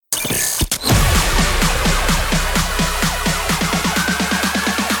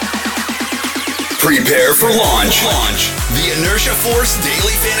Prepare for launch. The Inertia Force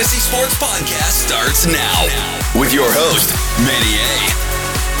Daily Fantasy Sports Podcast starts now with your host, Manny A.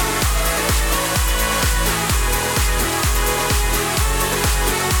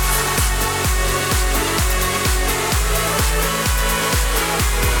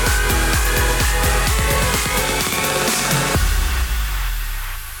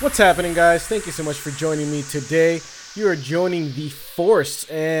 What's happening, guys? Thank you so much for joining me today. You are joining the Force,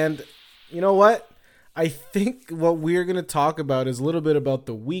 and you know what? I think what we're going to talk about is a little bit about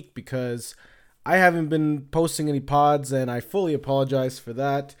the week, because I haven't been posting any pods, and I fully apologize for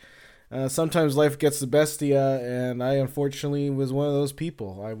that. Sometimes life gets the best of you, and I unfortunately was one of those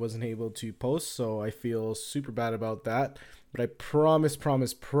people. I wasn't able to post, so I feel super bad about that. But I promise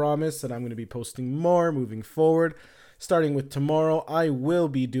that I'm going to be posting more moving forward. Starting with tomorrow, I will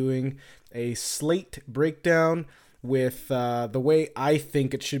be doing a slate breakdown with the way I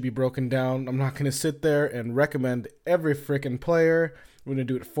think it should be broken down. I'm not going to sit there and recommend every freaking player. I'm going to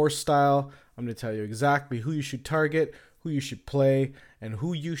do it Force style. I'm going to tell you exactly who you should target, who you should play, and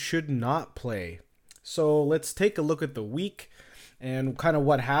who you should not play. So let's take a look at the week and kind of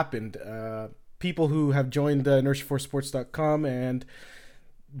what happened. People who have joined inertiaforcesports.com and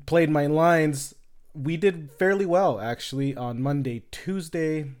played my lines, we did fairly well, actually, on Monday.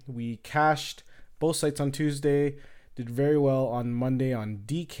 Tuesday, we cashed both sites on Tuesday. Did very well on Monday on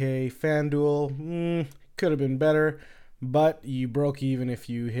DK. FanDuel, could have been better, but you broke even if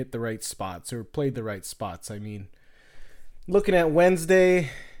you hit the right spots or played the right spots. I mean, looking at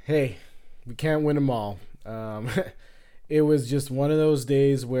Wednesday, hey, we can't win them all. It was just one of those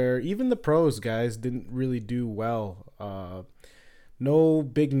days where even the pros, guys, didn't really do well. No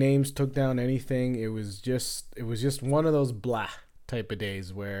big names took down anything. It was just one of those blah type of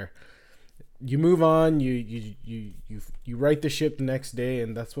days where you move on, you right the ship the next day,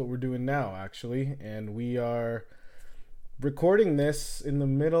 and that's what we're doing now, actually. And we are recording this in the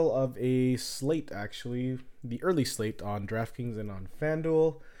middle of a slate, actually, the early slate on DraftKings and on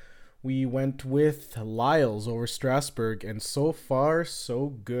FanDuel. We went with Lyles over Strasburg, and so far, so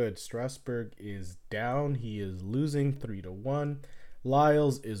good. Strasburg is down. He is losing 3-1.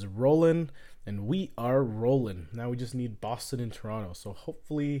 Lyles is rolling, and we are rolling. Now we just need Boston and Toronto. So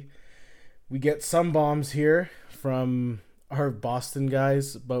hopefully we get some bombs here from our Boston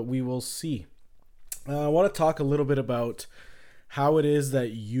guys, but we will see. I want to talk a little bit about how it is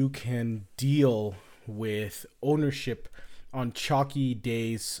that you can deal with ownership on chalky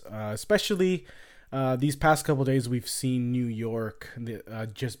days, especially these past couple days. We've seen New York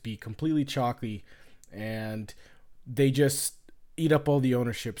just be completely chalky, and they just eat up all the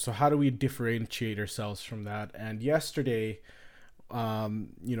ownership. So how do we differentiate ourselves from that? And yesterday,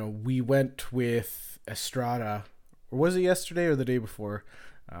 we went with Estrada, or was it yesterday or the day before?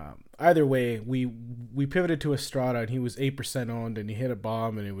 Either way, we pivoted to Estrada, and he was 8% owned, and he hit a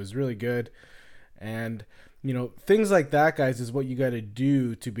bomb, and it was really good. And things like that, guys, is what you got to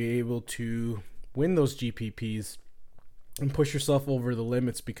do to be able to win those GPPs and push yourself over the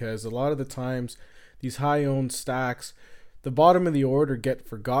limits, because a lot of the times these high owned stacks, the bottom of the order get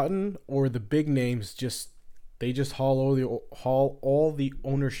forgotten, or the big names just haul all the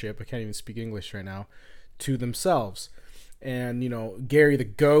ownership, I can't even speak English right now, to themselves. And Gary the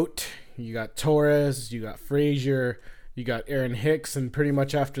GOAT, you got Torres, you got Frazier, you got Aaron Hicks, and pretty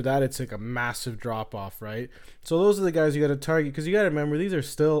much after that it's like a massive drop off, right? So those are the guys you got to target, because you got to remember these are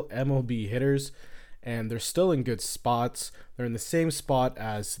still MLB hitters, and they're still in good spots. They're in the same spot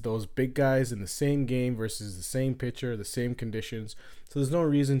as those big guys in the same game versus the same pitcher, the same conditions. So there's no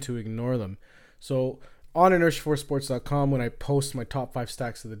reason to ignore them. So on inertiaforcesports.com, when I post my top 5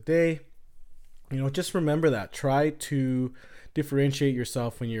 stacks of the day, just remember that. Try to differentiate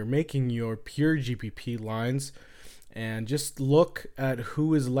yourself when you're making your pure GPP lines, and just look at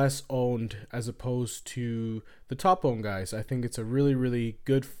who is less owned as opposed to the top owned guys. I think it's a really, really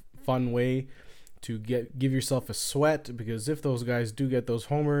good, fun way to give yourself a sweat, because if those guys do get those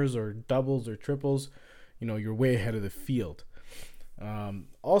homers or doubles or triples, you're way ahead of the field.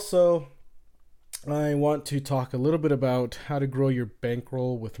 Also, I want to talk a little bit about how to grow your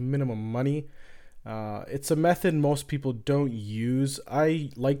bankroll with minimum money. It's a method most people don't use.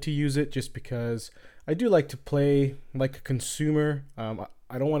 I like to use it just because I do like to play like a consumer.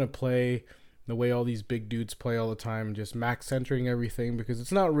 I don't want to play the way all these big dudes play all the time, just max entering everything, because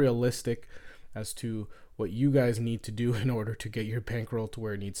it's not realistic as to what you guys need to do in order to get your bankroll to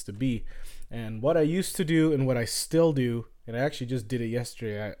where it needs to be. And what I used to do and what I still do, and I actually just did it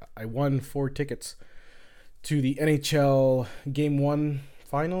yesterday, I won 4 tickets to the NHL Game 1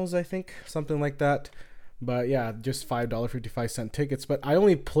 finals, I think, something like that. But yeah, just $5.55 tickets. But I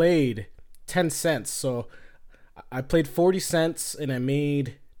only played 10 cents. So I played 40 cents and I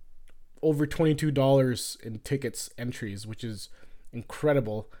made over $22 in tickets entries, which is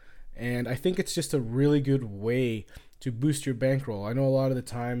incredible. And I think it's just a really good way to boost your bankroll. I know a lot of the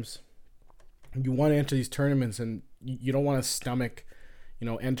times you want to enter these tournaments and you don't want to stomach,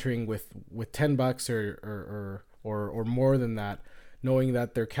 entering with $10 or more than that, knowing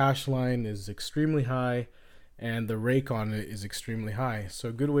that their cash line is extremely high and the rake on it is extremely high. So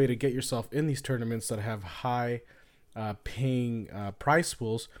a good way to get yourself in these tournaments that have high paying prize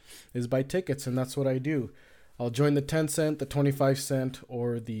pools is by tickets, and that's what I do. I'll join the 10 cent, the 25 cent,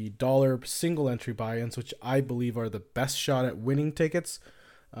 or the $1 single entry buy-ins, which I believe are the best shot at winning tickets.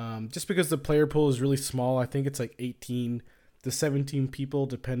 Just because the player pool is really small. I think it's like 18 to 17 people,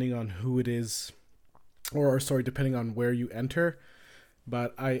 depending on who it is, depending on where you enter.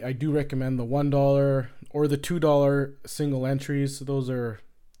 But I do recommend the $1 or the $2 single entries. Those are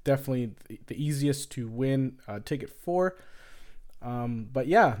definitely the easiest to win a ticket for. But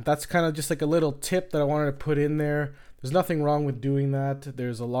yeah, that's kind of just like a little tip that I wanted to put in there. There's nothing wrong with doing that.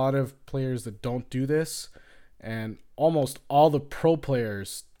 There's a lot of players that don't do this, and almost all the pro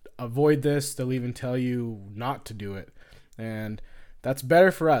players avoid this. They'll even tell you not to do it. And that's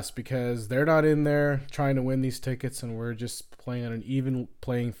better for us because they're not in there trying to win these tickets and we're just playing on an even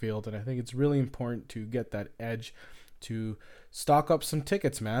playing field. And I think it's really important to get that edge to stock up some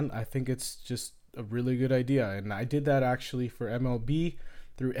tickets, man. I think it's just a really good idea. And I did that actually for MLB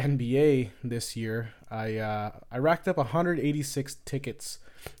through NBA this year. I racked up 186 tickets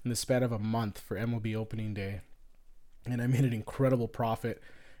in the span of a month for MLB opening day. And I made an incredible profit.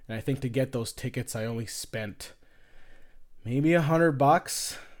 And I think to get those tickets, I only spent maybe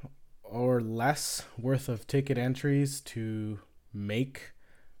 $100 or less worth of ticket entries to make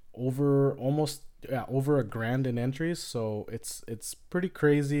over $1,000 in entries. So it's pretty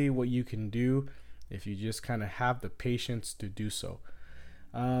crazy what you can do if you just kind of have the patience to do so.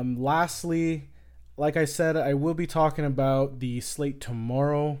 Lastly, like I said, I will be talking about the slate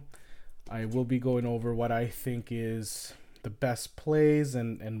tomorrow. I will be going over what I think is the best plays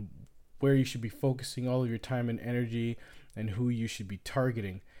and where you should be focusing all of your time and energy and who you should be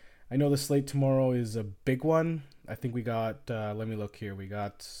targeting. I know the slate tomorrow is a big one. I think we got, let me look here. We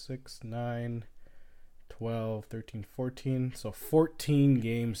got 6, 9, 12, 13, 14. So 14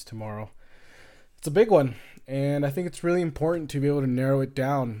 games tomorrow. It's a big one. And I think it's really important to be able to narrow it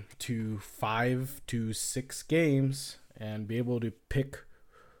down to 5 to 6 games and be able to pick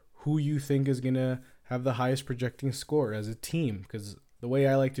who you think is going to have the highest projecting score as a team. Because the way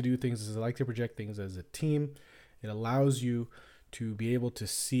I like to do things is I like to project things as a team. It allows you to be able to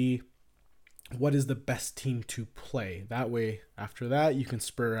see what is the best team to play. That way, after that, you can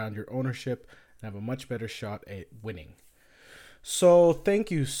spur around your ownership and have a much better shot at winning. So thank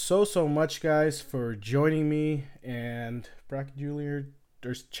you so much, guys, for joining me. And Bracket Junior,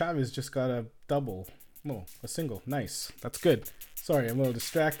 there's Chavez just got a double. No, a single. Nice. That's good. Sorry, I'm a little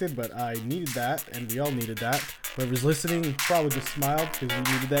distracted, but I needed that, and we all needed that. Whoever's listening probably just smiled because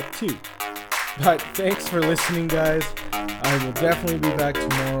we needed that too. But thanks for listening, guys. I will definitely be back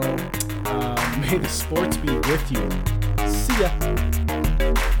tomorrow. May the sports be with you. See ya.